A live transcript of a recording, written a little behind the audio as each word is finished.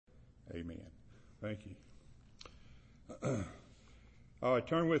Thank you. All right,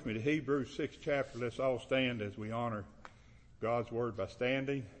 turn with me to Hebrews 6th chapter. Let's all stand as we honor God's Word by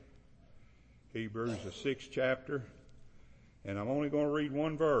standing. Hebrews, the 6th chapter. And I'm only going to read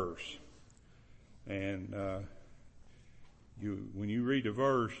one verse. And when you read the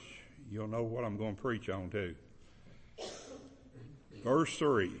verse, you'll know what I'm going to preach on too. Verse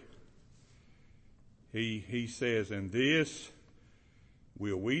 3. He says, "And this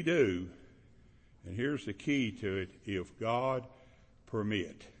will we do," and here's the key to it, "if God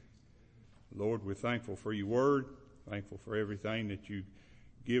permit." Lord, we're thankful for your word, thankful for everything that you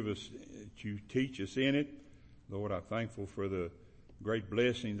give us, that you teach us in it. Lord, I'm thankful for the great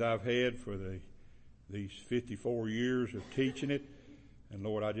blessings I've had for these 54 years of teaching it. And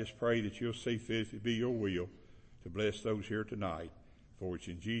Lord, I just pray that you'll see fit if it be your will to bless those here tonight. For it's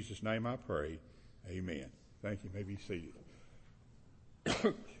in Jesus' name I pray. Amen. Thank you. You may be seated.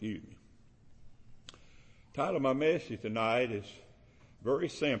 Excuse me. Title of my message tonight is very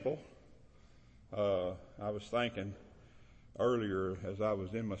simple. I was thinking earlier, as I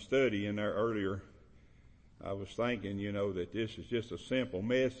was in my study in there earlier, I was thinking, that this is just a simple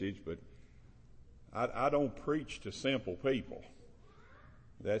message, but I don't preach to simple people.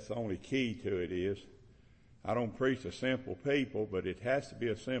 That's the only key to it is. I don't preach to simple people, but it has to be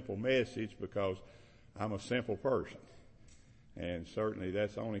a simple message because I'm a simple person. And certainly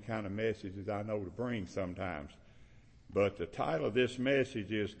that's the only kind of messages I know to bring sometimes. But the title of this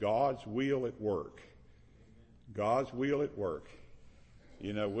message is God's Will at Work. God's will at work.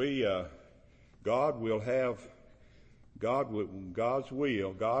 God will have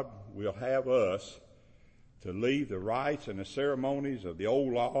us to leave the rites and the ceremonies of the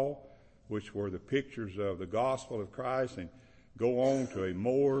old law, which were the pictures of the gospel of Christ, and go on to a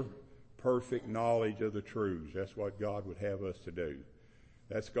more perfect knowledge of the truths. That's what God would have us to do.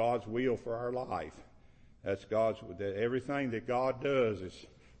 That's God's will for our life. That's everything that God does is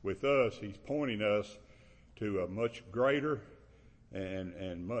with us. He's pointing us to a much greater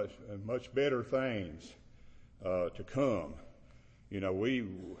and much better things to come.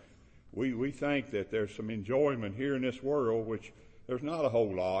 We think that there's some enjoyment here in this world, which there's not a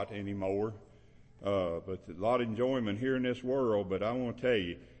whole lot anymore, but a lot of enjoyment here in this world. But I want to tell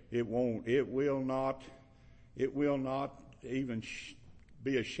you, it will not even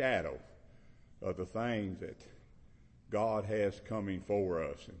be a shadow of the things that God has coming for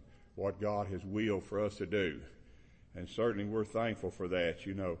us and what God has willed for us to do. And certainly we're thankful for that.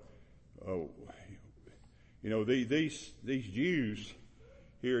 These Jews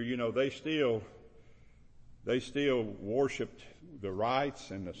here, they still worshiped the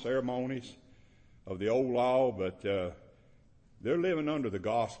rites and the ceremonies of the old law, but they're living under the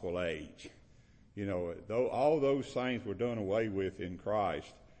gospel age. All those things were done away with in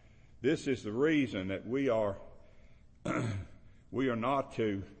Christ. This is the reason that we are not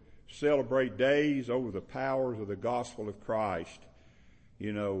to celebrate days over the powers of the gospel of Christ.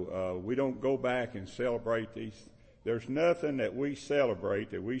 We don't go back and celebrate these. There's nothing that we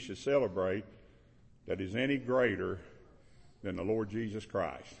should celebrate that is any greater than the Lord Jesus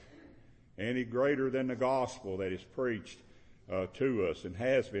Christ. Any greater than the gospel that is preached to us and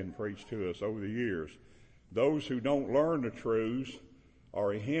has been preached to us over the years. Those who don't learn the truths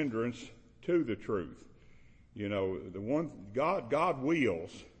are a hindrance to the truth. God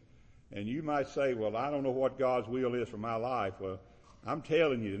wills, and you might say, well, I don't know what God's will is for my life. Well, I'm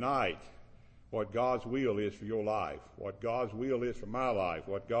telling you tonight what God's will is for your life, what God's will is for my life,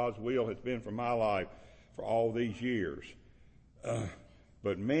 what God's will has been for my life for all these years.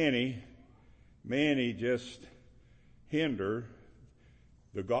 But many just hinder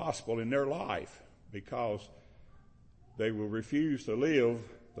the gospel in their life because they will refuse to live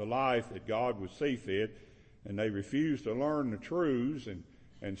the life that God would see fit, and they refuse to learn the truths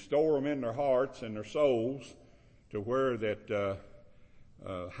and store them in their hearts and their souls to where that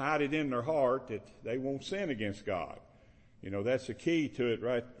hide it in their heart that they won't sin against God. That's the key to it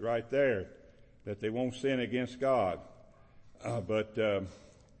right there, that they won't sin against God. But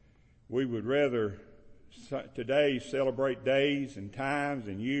we would rather today celebrate days and times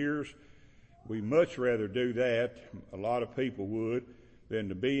and years. We much rather do that, a lot of people would, than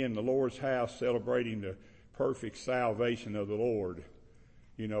to be in the Lord's house celebrating the perfect salvation of the Lord.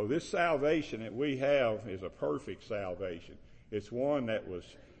 This salvation that we have is a perfect salvation. It's one that was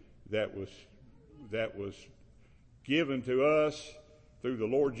given to us through the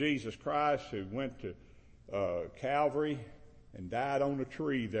Lord Jesus Christ, who went to Calvary and died on the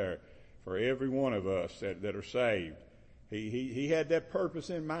tree there for every one of us that are saved. He had that purpose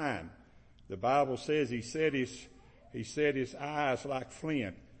in mind. The Bible says he set his eyes like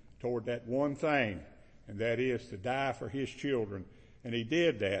flint toward that one thing, and that is to die for his children. And he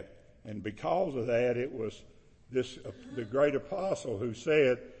did that. And because of that, it was the great apostle who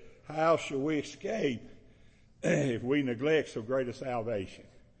said, how shall we escape if we neglect so great a salvation?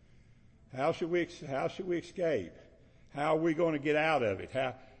 How should we escape? How are we going to get out of it?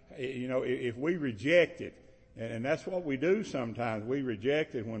 If we reject it, and that's what we do sometimes. We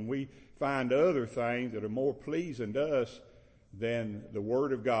reject it when we find other things that are more pleasing to us than the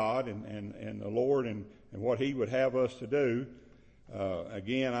Word of God and the Lord and what He would have us to do.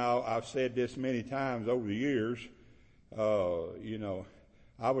 Again, I've said this many times over the years.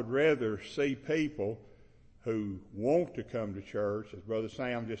 I would rather see people who want to come to church, as Brother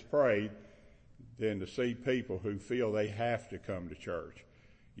Sam just prayed, than to see people who feel they have to come to church.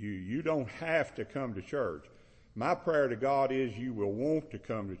 You don't have to come to church. My prayer to God is you will want to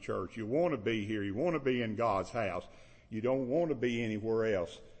come to church. You want to be here. You want to be in God's house. You don't want to be anywhere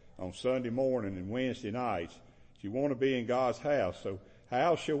else on Sunday morning and Wednesday nights. You want to be in God's house. So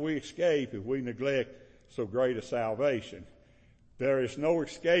how shall we escape if we neglect so great a salvation? There is no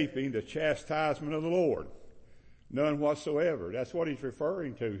escaping the chastisement of the Lord. None whatsoever. That's what he's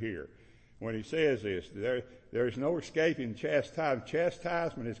referring to here when he says this. There is no escaping chastisement.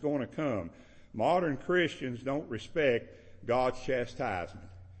 Chastisement is going to come. Modern Christians don't respect God's chastisement.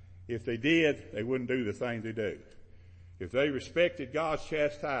 If they did, they wouldn't do the things they do. If they respected God's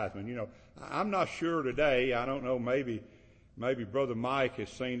chastisement, I'm not sure today. I don't know. Maybe Brother Mike has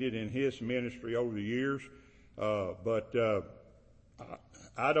seen it in his ministry over the years, but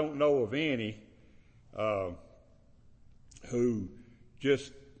I don't know of any who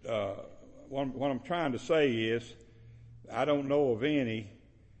just. What I'm trying to say is, I don't know of any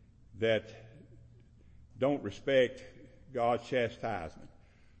that don't respect God's chastisement,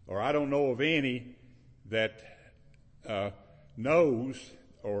 or I don't know of any that knows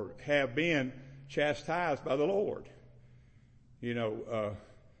or have been chastised by the Lord.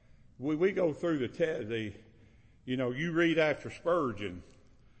 We go through you read after Spurgeon,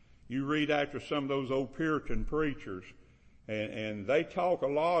 you read after some of those old Puritan preachers, and they talk a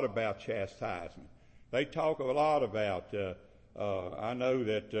lot about chastisement. They talk a lot about, I know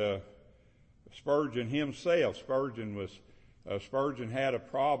that Spurgeon himself, Spurgeon had a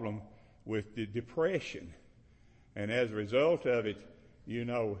problem with the depression. And as a result of it,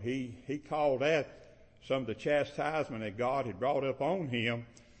 he called that some of the chastisement that God had brought up on him,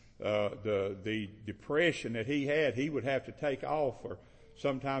 the depression that he had, he would have to take off for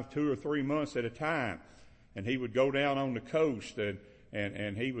sometimes 2 or 3 months at a time. And he would go down on the coast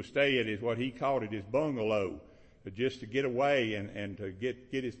and he would stay at what he called his bungalow, just to get away and to get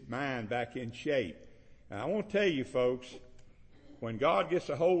his mind back in shape. Now I want to tell you folks, when God gets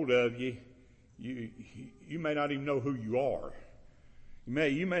a hold of you, you may not even know who you are.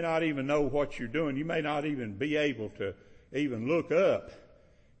 You may not even know what you're doing. You may not even be able to even look up,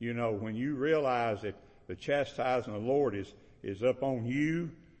 when you realize that the chastisement of the Lord is up on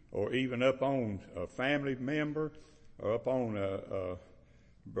you, or even up on a family member, or up on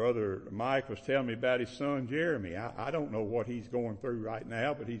Brother Mike was telling me about his son Jeremy. I don't know what he's going through right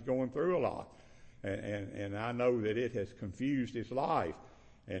now, but he's going through a lot. And I know that it has confused his life,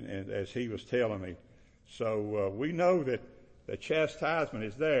 and as he was telling me. So we know that the chastisement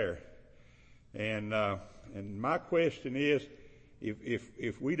is there. And my question is,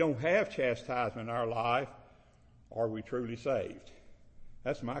 if we don't have chastisement in our life, are we truly saved?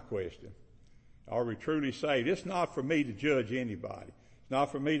 That's my question. Are we truly saved? It's not for me to judge anybody. It's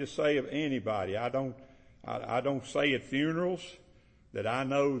not for me to say of anybody. I don't say at funerals that I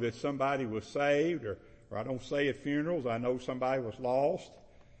know that somebody was saved, or I don't say at funerals I know somebody was lost.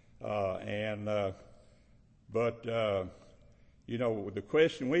 But the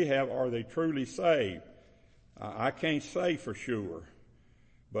question we have, are they truly saved? I can't say for sure,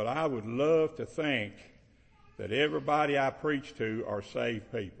 but I would love to think that everybody I preach to are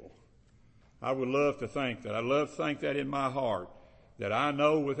saved people. I would love to think that. I love to think that in my heart, that I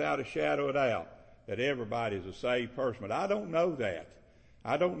know without a shadow of doubt that everybody is a saved person. But I don't know that.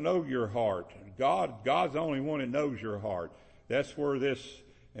 I don't know your heart. God's the only one that knows your heart. That's where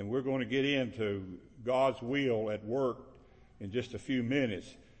and we're going to get into God's will at work in just a few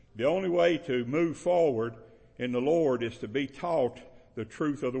minutes. The only way to move forward in the Lord is to be taught the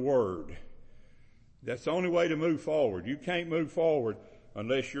truth of the Word. That's the only way to move forward. You can't move forward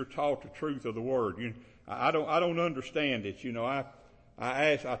unless you're taught the truth of the Word. I don't understand it.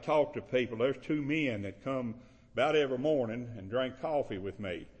 I talk to people. There's 2 men that come about every morning and drink coffee with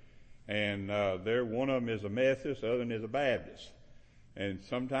me. And one of them is a Methodist, the other one is a Baptist. And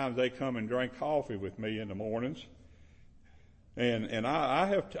sometimes they come and drink coffee with me in the mornings. And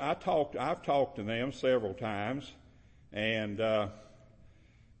I've talked to them several times, and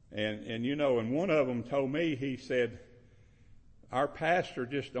you know, and one of them told me, he said, our pastor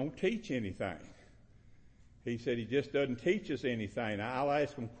just don't teach anything. He said he just doesn't teach us anything. I'll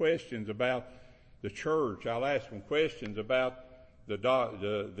ask him questions about the church. I'll ask him questions about the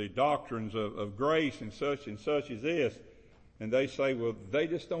doctrines of grace and such as this. And they say, well, they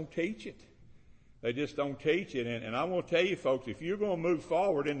just don't teach it. They just don't teach it. And I want to tell you folks, if you're going to move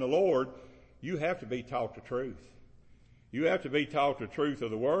forward in the Lord, you have to be taught the truth. You have to be taught the truth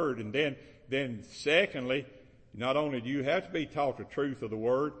of the Word. And then secondly, not only do you have to be taught the truth of the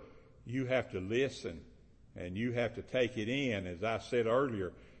Word, you have to listen and you have to take it in. As I said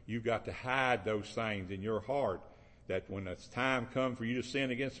earlier, you've got to hide those things in your heart, that when it's time comes for you to sin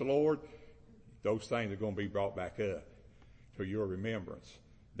against the Lord, those things are going to be brought back up to your remembrance.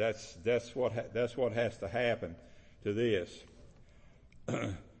 That's what has to happen to this.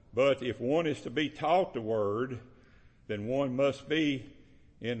 But if one is to be taught the Word, then one must be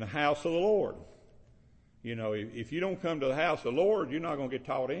in the house of the Lord. You know, if you don't come to the house of the Lord, you're not going to get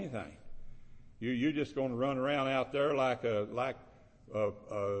taught anything. You're just going to run around out there like the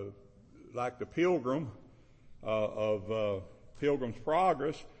pilgrim of Pilgrim's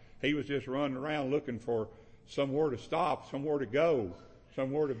Progress. He was just running around looking for somewhere to stop, somewhere to go,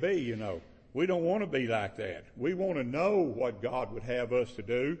 somewhere to be. You know, we don't want to be like that. We want to know what God would have us to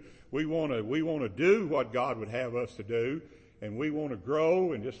do. We want to do what God would have us to do, and we want to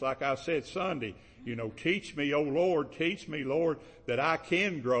grow. And just like I said Sunday, you know, teach me, oh Lord, teach me, Lord, that I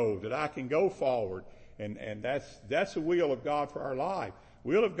can grow, that I can go forward. And that's the will of God for our life.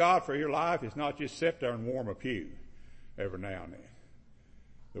 Will of God for your life is not just sit there and warm a pew every now and then.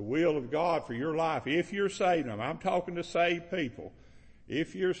 The will of God for your life, if you're saved, and I'm talking to saved people,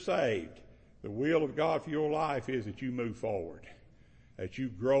 if you're saved, the will of God for your life is that you move forward, that you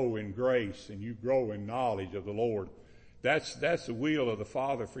grow in grace and you grow in knowledge of the Lord. That's the will of the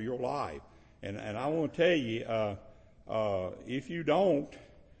Father for your life. And I want to tell you, if you don't,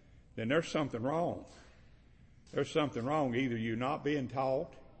 then there's something wrong. There's something wrong. Either you're not being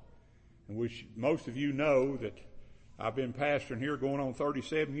taught, which most of you know that I've been pastoring here going on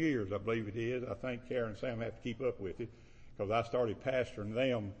 37 years, I believe it is. I think Karen and Sam have to keep up with it, because I started pastoring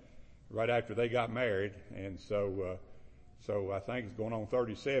them right after they got married. And so I think it's going on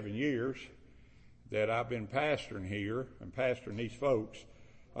 37 years that I've been pastoring here and pastoring these folks.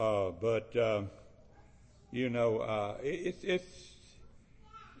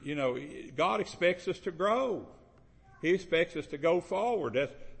 God expects us to grow. He expects us to go forward.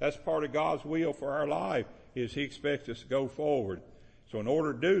 That's part of God's will for our life, is He expects us to go forward. So in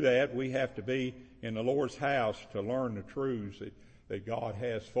order to do that, we have to be in the Lord's house to learn the truths that God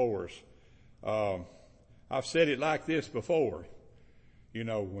has for us. I've said it like this before. You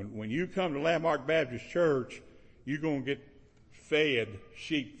know, when you come to Landmark Baptist Church, you're going to get fed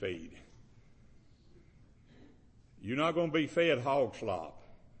sheep feed. You're not going to be fed hog slop.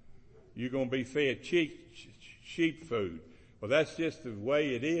 You're going to be fed sheep food. Well, that's just the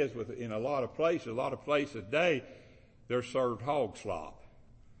way it is in a lot of places. A lot of places today, they're served hog slop.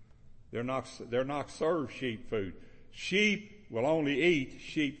 They're not served sheep food. Sheep will only eat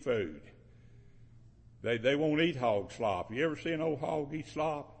sheep food. They won't eat hog slop. You ever see an old hog eat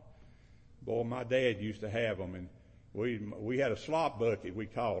slop? Boy, my dad used to have them, and we had a slop bucket, we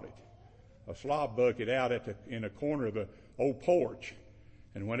called it. A slop bucket out in the corner of the old porch.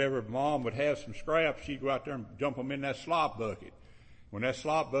 And whenever Mom would have some scraps, she'd go out there and dump them in that slop bucket. When that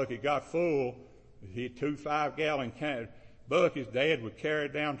slop bucket got full, he had 2 5-gallon buckets. Dad would carry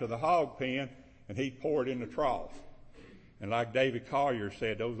it down to the hog pen, and he'd pour it in the trough. And like David Collier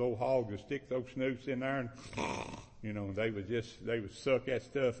said, those old hogs would stick those snoots in there, and you know, they would suck that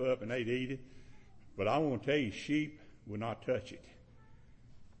stuff up and they'd eat it. But I want to tell you, sheep would not touch it.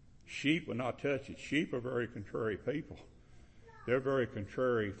 Sheep would not touch it. Sheep are very contrary people. They're a very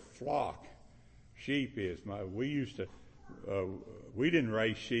contrary flock. Sheep is. We didn't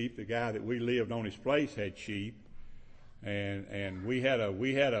raise sheep. The guy that we lived on his place had sheep, and we had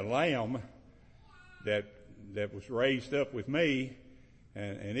a lamb that was raised up with me,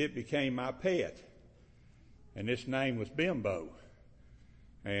 and it became my pet. And its name was Bimbo.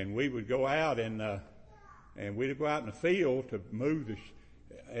 And we would go out and we'd go out in the field to move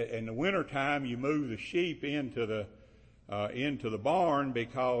in the wintertime, you move the sheep into the barn,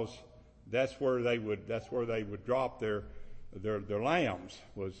 because that's where they would drop their lambs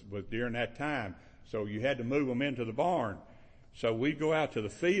was during that time. So you had to move them into the barn. So we'd go out to the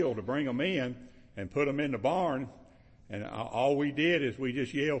field to bring them in and put them in the barn, and all we did is we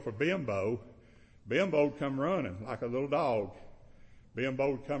just yelled for Bimbo. Bimbo would come running like a little dog.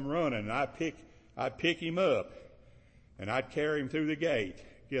 Bimbo would come running, and I'd pick him up, and I'd carry him through the gate.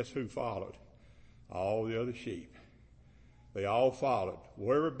 Guess who followed? All the other sheep. They all followed.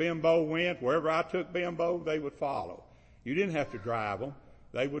 Wherever Bimbo went, wherever I took Bimbo, they would follow. You didn't have to drive them.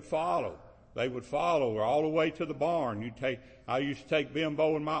 They would follow. They would follow all the way to the barn. I used to take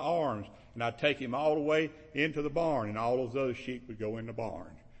Bimbo in my arms, and I'd take him all the way into the barn, and all those other sheep would go in the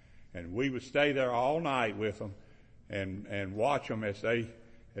barn. And we would stay there all night with them and watch them as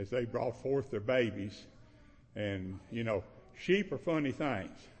they brought forth their babies. And, sheep are funny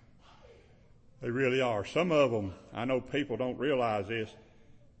things. They really are. Some of them, I know people don't realize this,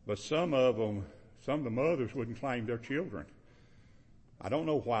 but some of the mothers wouldn't claim their children. I don't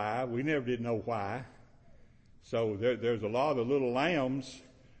know why. We never did know why. So there's a lot of little lambs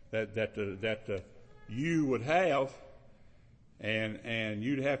that you would have, and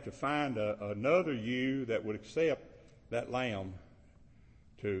you'd have to find another ewe that would accept that lamb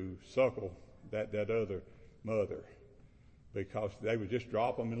to suckle that other mother, because they would just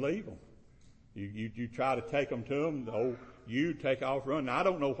drop them and leave them. You try to take them to them, the old ewe take off running. I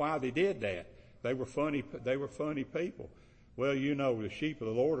don't know why they did that. They were funny people. Well, the sheep of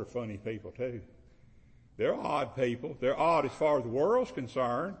the Lord are funny people too. They're odd people. They're odd as far as the world's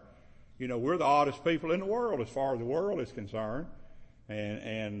concerned. We're the oddest people in the world as far as the world is concerned.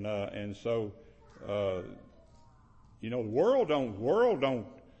 And so, the world don't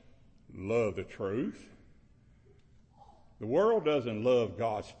love the truth. The world doesn't love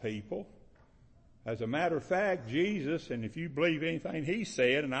God's people. As a matter of fact, Jesus, and if you believe anything he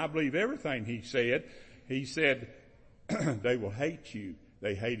said, and I believe everything he said they will hate you.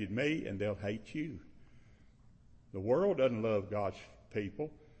 They hated me, and they'll hate you. The world doesn't love God's people,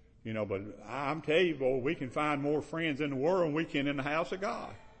 but I'm telling you, boy, we can find more friends in the world than we can in the house of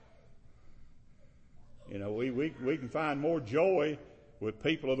God. We can find more joy with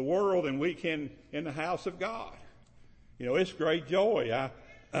people of the world than we can in the house of God. It's great joy.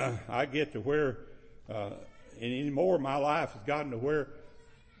 I get to where, and anymore my life has gotten to where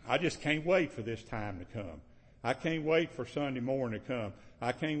I just can't wait for this time to come. I can't wait for Sunday morning to come.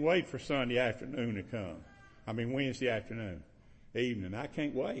 I can't wait for Sunday afternoon to come. Wednesday afternoon, evening. I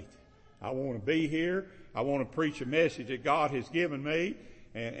can't wait. I want to be here. I want to preach a message that God has given me,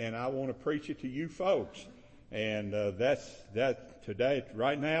 and I want to preach it to you folks. And that today,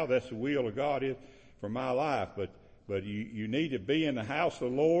 right now, that's the will of God is for my life. But you need to be in the house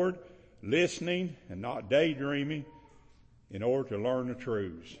of the Lord, listening and not daydreaming, in order to learn the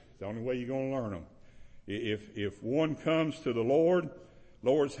truths. It's the only way you're going to learn them. If one comes to the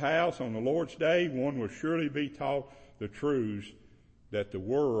Lord's house on the Lord's day, one will surely be taught the truths that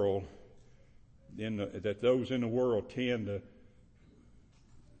those in the world tend to,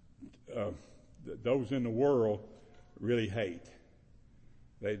 those in the world really hate.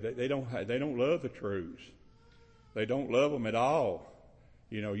 They don't love the truths. They don't love them at all.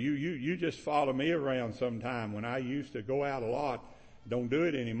 You just follow me around sometime. When I used to go out a lot, don't do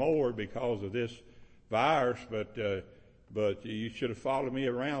it anymore because of this virus, but you should have followed me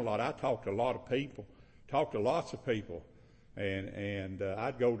around a lot. I talked to a lot of people, talked to lots of people, and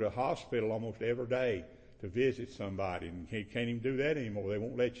I'd go to a hospital almost every day to visit somebody, and you can't even do that anymore. They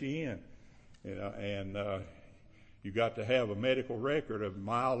won't let you in, and you got to have a medical record a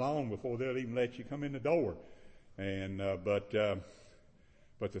mile long before they'll even let you come in the door. And but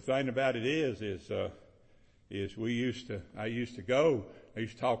the thing about it is I used to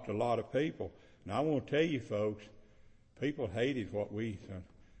talk to a lot of people. And I want to tell you folks, people hated what we've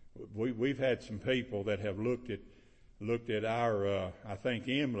had some people that have looked at our, I think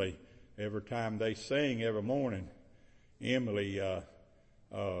Emily, every time they sing every morning, Emily,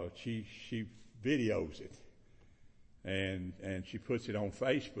 she videos it and she puts it on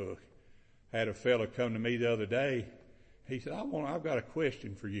Facebook. Had a fella come to me the other day. He said, I've got a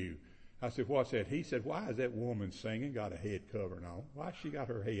question for you. I said, what's that? He said, why is that woman singing got a head covering on? Why she got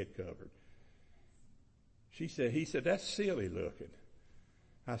her head covered? He said, that's silly looking.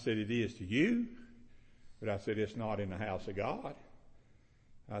 I said, it is to you, but I said, it's not in the house of God.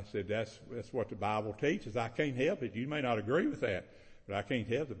 I said, that's what the Bible teaches. I can't help it. You may not agree with that, but I can't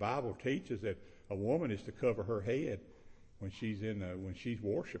help it. The Bible teaches that a woman is to cover her head when she's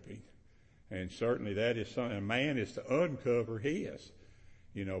worshiping. And certainly that is something, a man is to uncover his.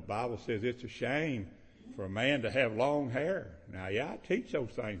 Bible says it's a shame for a man to have long hair. Now, I teach those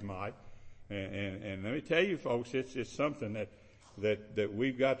things, Mike. And let me tell you, folks, it's something that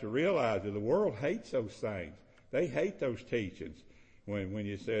we've got to realize that the world hates those things. They hate those teachings. When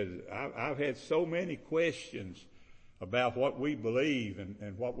you said, I've had so many questions about what we believe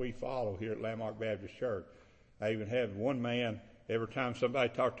and what we follow here at Landmark Baptist Church. I even had one man every time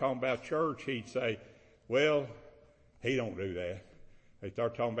somebody started talking about church, he'd say, well, he don't do that. They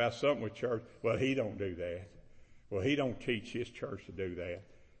start talking about something with church. Well, he don't do that. Well, he don't teach his church to do that.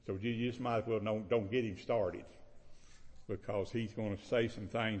 So you just might as well don't get him started, because he's going to say some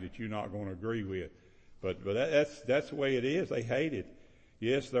things that you're not going to agree with. But that's the way it is. They hate it.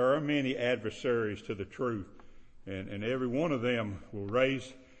 Yes, there are many adversaries to the truth, and every one of them will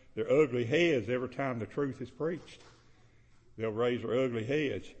raise their ugly heads every time the truth is preached. They'll raise their ugly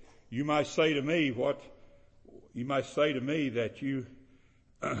heads. You might say to me that you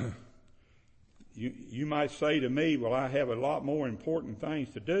might say to me, well, I have a lot more important things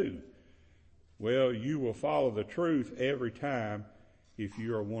to do. Well, you will follow the truth every time if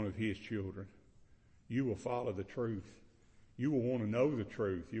you are one of his children. You will follow the truth. You will want to know the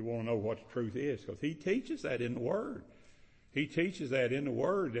truth. You want to know what the truth is, because he teaches that in the Word. He teaches that in the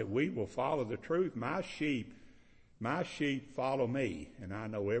Word, that we will follow the truth. My sheep follow me, and I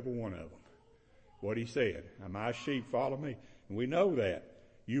know every one of them. What he said, my sheep follow me. And we know that.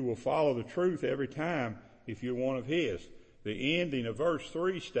 You will follow the truth every time if you're one of his. The ending of verse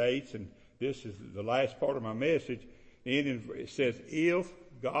 3 states, and this is the last part of my message, it says, if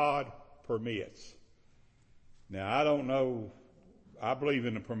God permits. Now, I don't know. I believe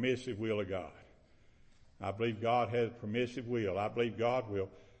in the permissive will of God. I believe God has a permissive will. I believe God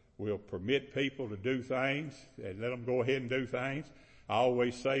will permit people to do things and let them go ahead and do things. I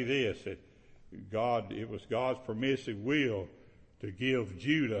always say this, that it was God's permissive will to give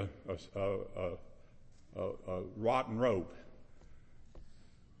Judah a rotten rope.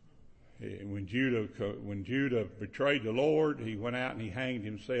 When Judah betrayed the Lord, he went out and he hanged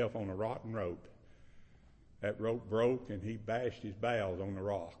himself on a rotten rope. That rope broke and he bashed his bowels on the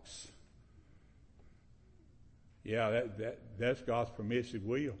rocks. Yeah, that's God's permissive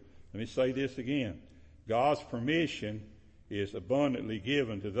will. Let me say this again. God's permission is abundantly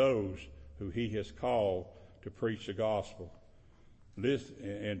given to those who he has called to preach the gospel.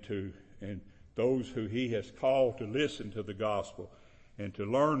 And those who he has called to listen to the gospel and to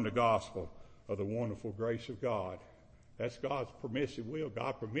learn the gospel of the wonderful grace of God. That's God's permissive will.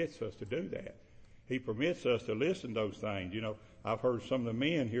 God permits us to do that. He permits us to listen to those things. You know, I've heard some of the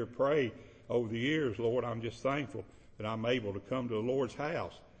men here pray over the years, Lord, I'm just thankful that I'm able to come to the Lord's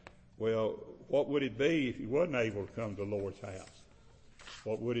house. Well, what would it be if you wasn't able to come to the Lord's house?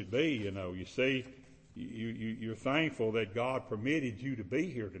 What would it be? You know, you see, you're thankful that God permitted you to be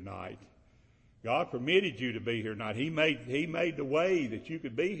here tonight. God permitted you to be here tonight. He made the way that you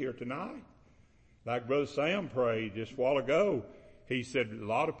could be here tonight. Like Brother Sam prayed just a while ago, he said a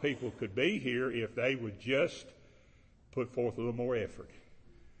lot of people could be here if they would just put forth a little more effort.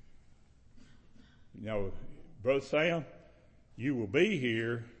 You know, Brother Sam, you will be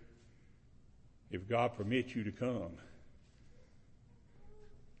here if God permits you to come.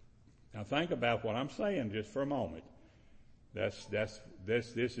 Now think about what I'm saying just for a moment. This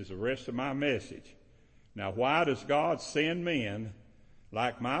is the rest of my message. Now, why does God send men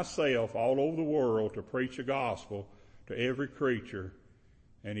like myself all over the world to preach the gospel to every creature,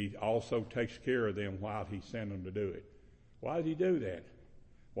 and he also takes care of them while he sent them to do it? Why did he do that?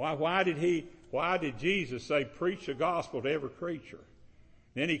 Why did Jesus say preach the gospel to every creature?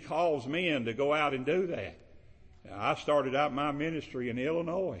 Then he calls men to go out and do that. Now, I started out my ministry in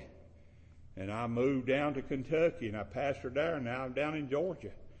Illinois, and I moved down to Kentucky, and I pastored there, and now I'm down in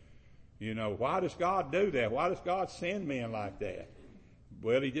Georgia. You know, why does God do that? Why does God send men like that?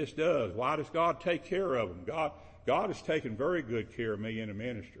 Well, he just does. Why does God take care of them? God has taken very good care of me in the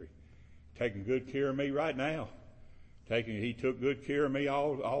ministry. Taking good care of me right now. He took good care of me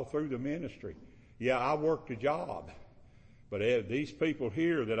all through the ministry. Yeah, I worked a job. But these people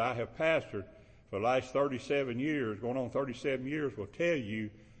here that I have pastored for the last 37 years, going on 37 years, will tell you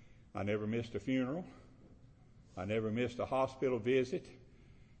I never missed a funeral. I never missed a hospital visit.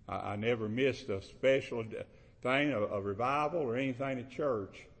 I never missed a special thing, a revival or anything at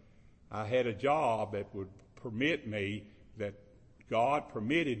church. I had a job that would permit me, that God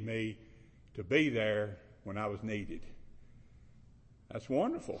permitted me to be there when I was needed. That's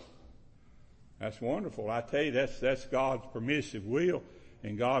wonderful. That's wonderful. I tell you, that's God's permissive will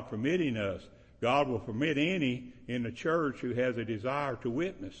and God permitting us. God will permit any in the church who has a desire to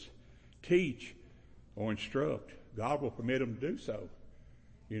witness, teach, or instruct. God will permit them to do so.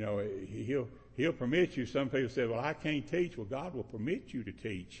 You know, He'll permit you. Some people say, well, I can't teach. Well, God will permit you to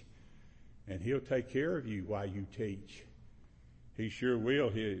teach. And He'll take care of you while you teach. He sure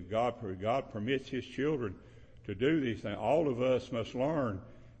will. God permits His children to do these things. All of us must learn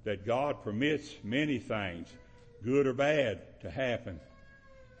that God permits many things, good or bad, to happen.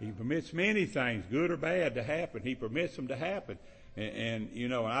 He permits many things, good or bad, to happen. He permits them to happen.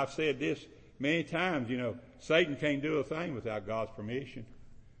 And I've said this many times, Satan can't do a thing without God's permission.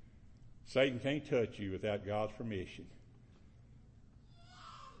 Satan can't touch you without God's permission.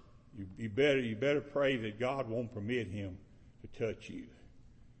 You better pray that God won't permit him to touch you.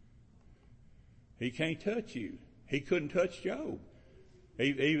 He can't touch you. He couldn't touch Job.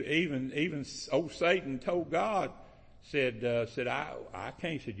 Even old Satan told God, said I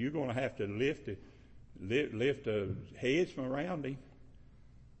can't. Said you're going to have to lift the heads from around him,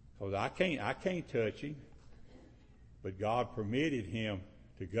 because I can't touch him. But God permitted him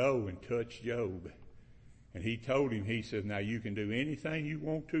to go and touch Job. And he told him, he said, now you can do anything you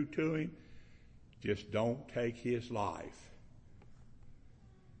want to him, just don't take his life.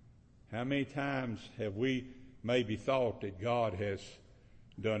 How many times have we maybe thought that God has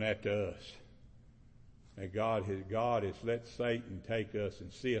done that to us? That God has let Satan take us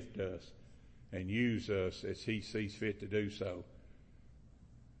and sift us and use us as he sees fit to do so.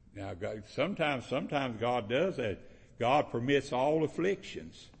 Now, sometimes God does that. God permits all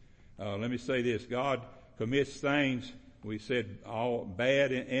afflictions. Let me say this. God permits things, we said, all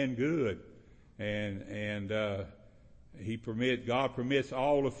bad and good. And God permits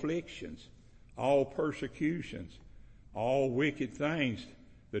all afflictions, all persecutions, all wicked things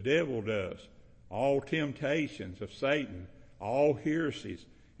the devil does, all temptations of Satan, all heresies,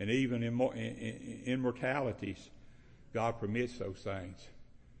 and even immortalities. God permits those things.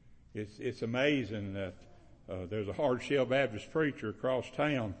 It's amazing that there's a Hard-Shell Baptist preacher across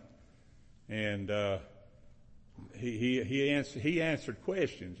town, and he answered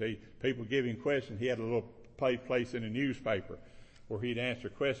questions. People give him questions. He had a little place in the newspaper where he'd answer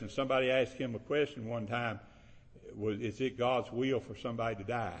questions. Somebody asked him a question one time: is it God's will for somebody to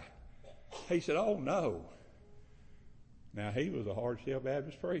die? He said, "Oh no." Now, he was a Hard-Shell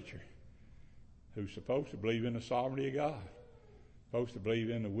Baptist preacher who's supposed to believe in the sovereignty of God, supposed to believe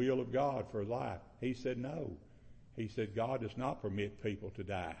in the will of God for life. He said no. He said God does not permit people to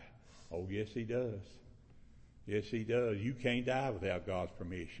die. Oh, yes, he does. Yes, he does. You can't die without God's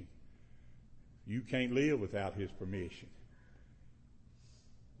permission. You can't live without his permission.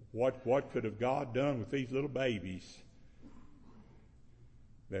 What could have God done with these little babies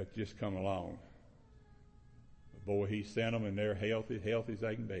that just come along? Boy, he sent them and they're healthy as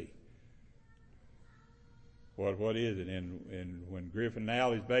they can be. What is it? And when Griffin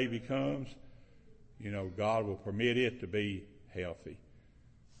Nalley's baby comes, God will permit it to be healthy.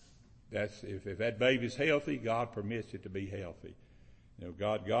 That's if that baby's healthy, God permits it to be healthy.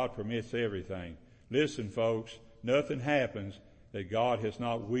 God permits everything. Listen, folks, nothing happens that God has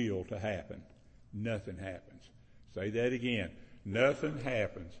not willed to happen. Nothing happens. Say that again. Nothing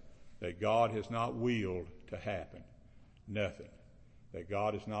happens that God has not willed to happen. Nothing that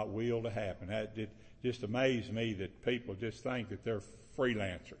God has not willed to happen. That just amazed me that people just think that they're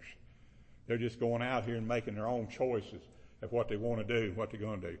freelancers. They're just going out here and making their own choices of what they want to do, what they're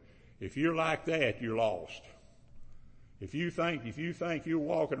going to do. If you're like that, you're lost. If you think you're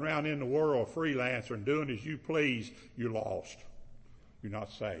walking around in the world a freelancer and doing as you please, you're lost. You're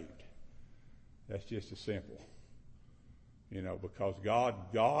not saved. That's just as simple. Because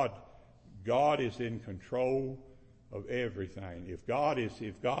God is in control of everything. If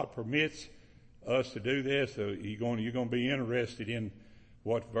God permits us to do this, you're going to be interested in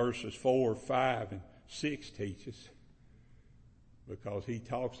what verses 4, 5, and 6 teaches, because he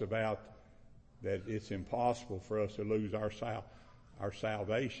talks about that it's impossible for us to lose our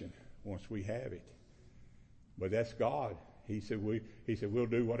salvation once we have it. But that's God. He said we'll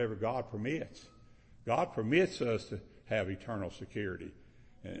do whatever God permits. God permits us to have eternal security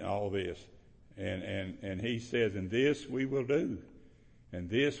and all this. And he says, and this we will do. And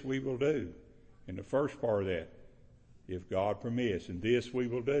this we will do. In the first part of that, if God permits, and this we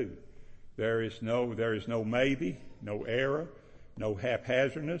will do. There is no maybe, no error, no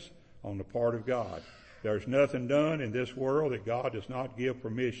haphazardness on the part of God. There's nothing done in this world that God does not give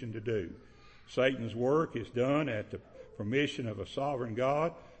permission to do. Satan's work is done at the permission of a sovereign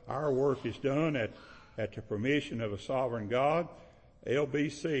God. Our work is done at the permission of a sovereign God.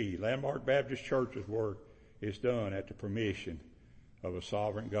 LBC, Landmark Baptist Church's work is done at the permission of a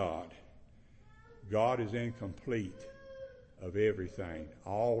sovereign God. God is in complete of everything,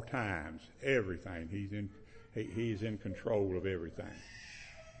 all times, everything. He's in control of everything.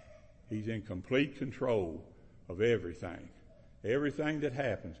 He's in complete control of everything. Everything that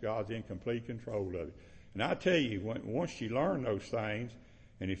happens, God's in complete control of it. And I tell you, once you learn those things,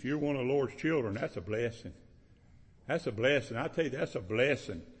 and if you're one of the Lord's children, that's a blessing. That's a blessing. I tell you, that's a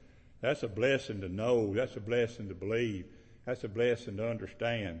blessing. That's a blessing to know. That's a blessing to believe. that's a blessing to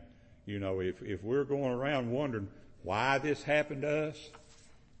understand. You know, if we're going around wondering why this happened to us,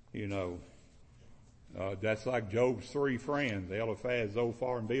 you know, that's like Job's 3 friends, Eliphaz,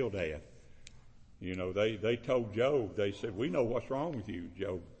 Zophar, and Bildad. You know, they told Job, they said, we know what's wrong with you.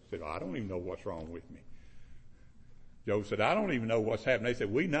 Job said, I don't even know what's wrong with me. Job said, I don't even know what's happened. They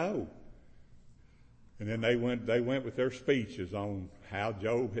said, we know. And then they went with their speeches on how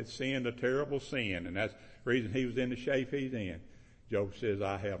Job had sinned a terrible sin, and that's the reason he was in the shape he's in. Job says,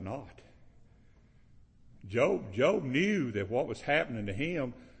 I have not. Job knew that what was happening to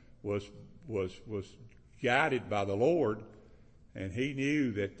him was guided by the Lord, and he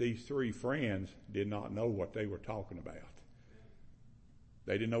knew that these 3 friends did not know what they were talking about.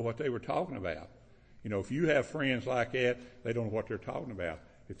 They didn't know what they were talking about. You know, if you have friends like that, they don't know what they're talking about.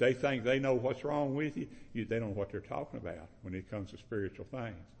 If they think they know what's wrong with you, they don't know what they're talking about when it comes to spiritual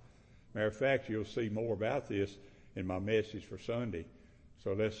things. Matter of fact, you'll see more about this in my message for Sunday.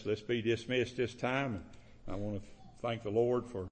 So let's be dismissed this time. And I want to thank the Lord for